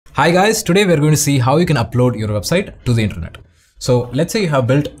Hi guys, today we're going to see how you can upload your website to the internet. So let's say you have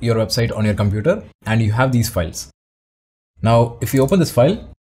built your website on your computer and you have these files. Now, if you open this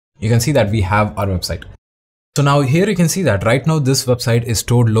file, you can see that we have our website. So now here you can see that right now this website is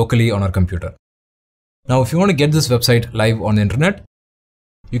stored locally on our computer. Now, if you want to get this website live on the internet,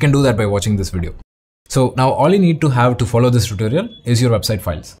 you can do that by watching this video. So now all you need to have to follow this tutorial is your website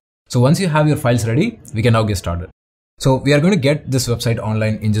files. So once you have your files ready, we can now get started. So we are going to get this website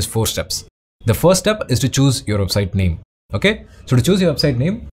online in just 4 steps. The first step is to choose your website name. Okay, so to choose your website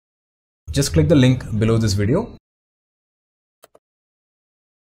name, just click the link below this video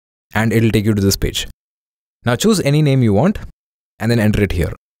and it'll take you to this page. Now choose any name you want and then enter it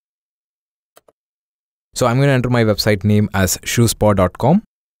here. So I'm going to enter my website name as 𝗪𝗠𝗏.com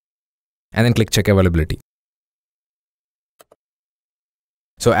and then click check availability.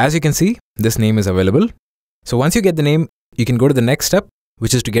 So as you can see, this name is available. So once you get the name, you can go to the next step,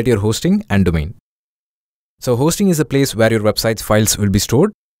 which is to get your hosting and domain. So hosting is the place where your website's files will be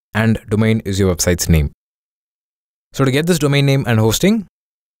stored and domain is your website's name. So to get this domain name and hosting,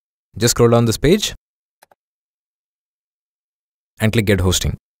 just scroll down this page and click get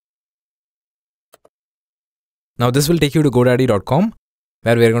hosting. Now this will take you to GoDaddy.com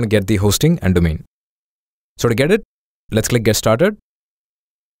where we are going to get the hosting and domain. So to get it, let's click get started.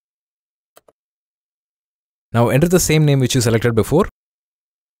 Now enter the same name which you selected before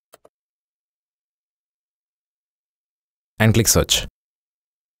and click search.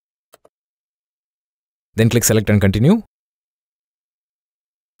 Then click select and continue.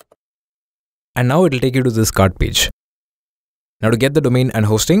 And now it will take you to this cart page. Now to get the domain and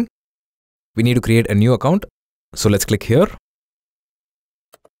hosting, we need to create a new account. So let's click here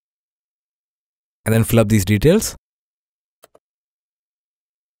and then fill up these details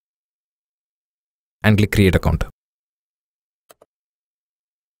and click create account.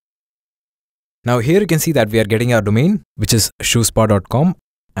 Now here you can see that we are getting our domain, which is 𝗪𝗠𝗏.com,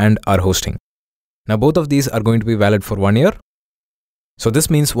 and our hosting. Now both of these are going to be valid for 1 year. So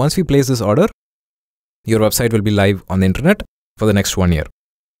this means once we place this order, your website will be live on the internet for the next 1 year.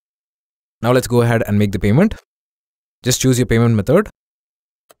 Now let's go ahead and make the payment. Just choose your payment method,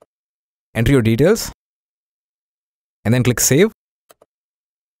 enter your details, and then click save,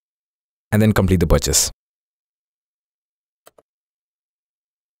 and then complete the purchase.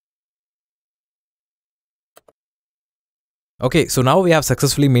 Okay, so now we have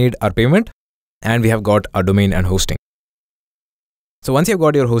successfully made our payment and we have got our domain and hosting. So once you've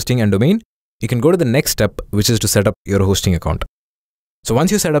got your hosting and domain, you can go to the next step, which is to set up your hosting account. So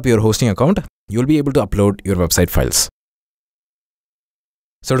once you set up your hosting account, you'll be able to upload your website files.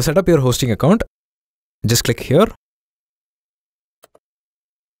 So to set up your hosting account, just click here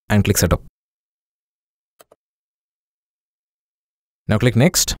and click setup. Now click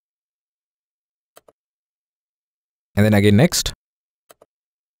next and then again next.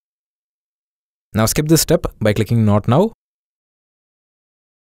 Now skip this step by clicking not now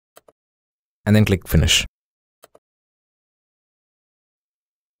and then click finish.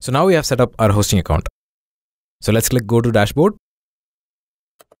 So now we have set up our hosting account. So let's click go to dashboard.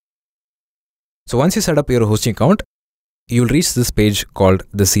 So once you set up your hosting account, you'll reach this page called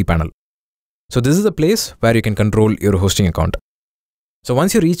the cPanel. So this is the place where you can control your hosting account. So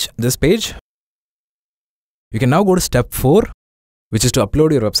once you reach this page, you can now go to step 4, which is to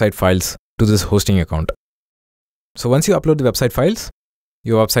upload your website files to this hosting account. So once you upload the website files,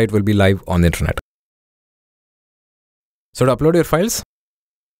 your website will be live on the internet. So to upload your files,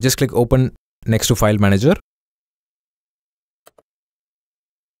 just click open next to file manager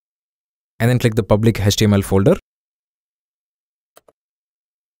and then click the public HTML folder.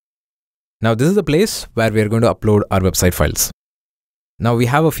 Now this is the place where we are going to upload our website files. Now we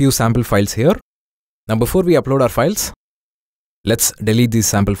have a few sample files here. Now before we upload our files, let's delete these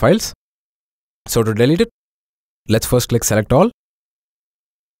sample files. So to delete it, let's first click select all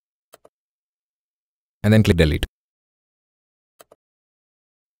and then click delete.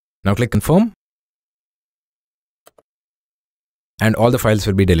 Now click confirm and all the files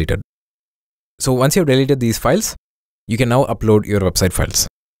will be deleted. So once you have deleted these files, you can now upload your website files.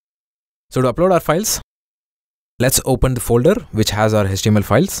 So to upload our files, let's open the folder which has our HTML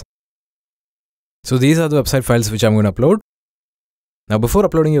files. So these are the website files which I'm going to upload. Now before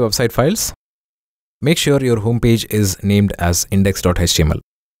uploading your website files, make sure your home page is named as index.html.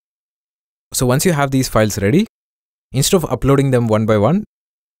 So once you have these files ready, instead of uploading them one by one,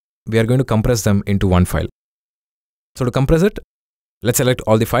 we are going to compress them into one file. So to compress it, let's select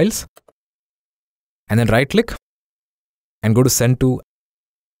all the files and then right click and go to send to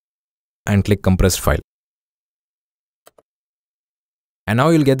and click compressed file. And now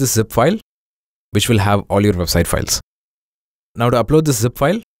you'll get this zip file, which will have all your website files. Now to upload this zip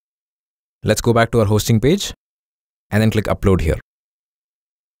file, let's go back to our hosting page and then click upload here.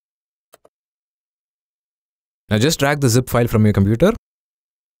 Now just drag the zip file from your computer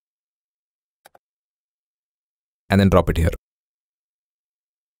and then drop it here.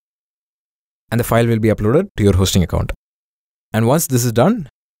 And the file will be uploaded to your hosting account. And once this is done,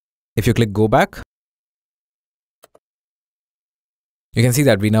 if you click go back, you can see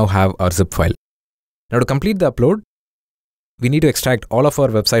that we now have our zip file. Now to complete the upload, we need to extract all of our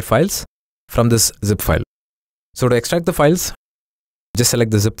website files from this zip file. So to extract the files, just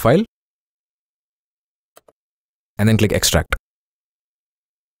select the zip file and then click extract.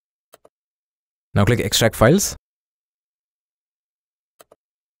 Now click extract files.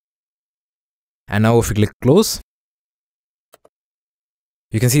 And now if you click close,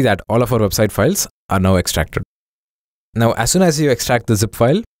 you can see that all of our website files are now extracted. Now, as soon as you extract the zip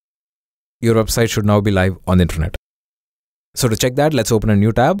file, your website should now be live on the internet. So to check that, let's open a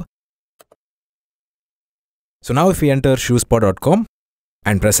new tab. So now if we enter 𝗪𝗓𝗏.com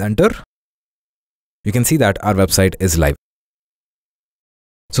and press enter, you can see that our website is live.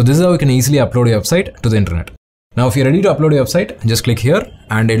 So this is how you can easily upload your website to the internet. Now, if you're ready to upload your website, just click here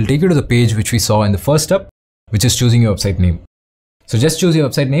and it'll take you to the page which we saw in the first step, which is choosing your website name. So just choose your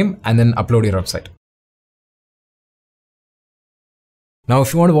website name and then upload your website. Now,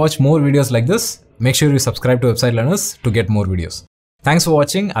 if you want to watch more videos like this, make sure you subscribe to Website Learners to get more videos. Thanks for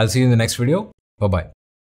watching. I'll see you in the next video. Bye-bye.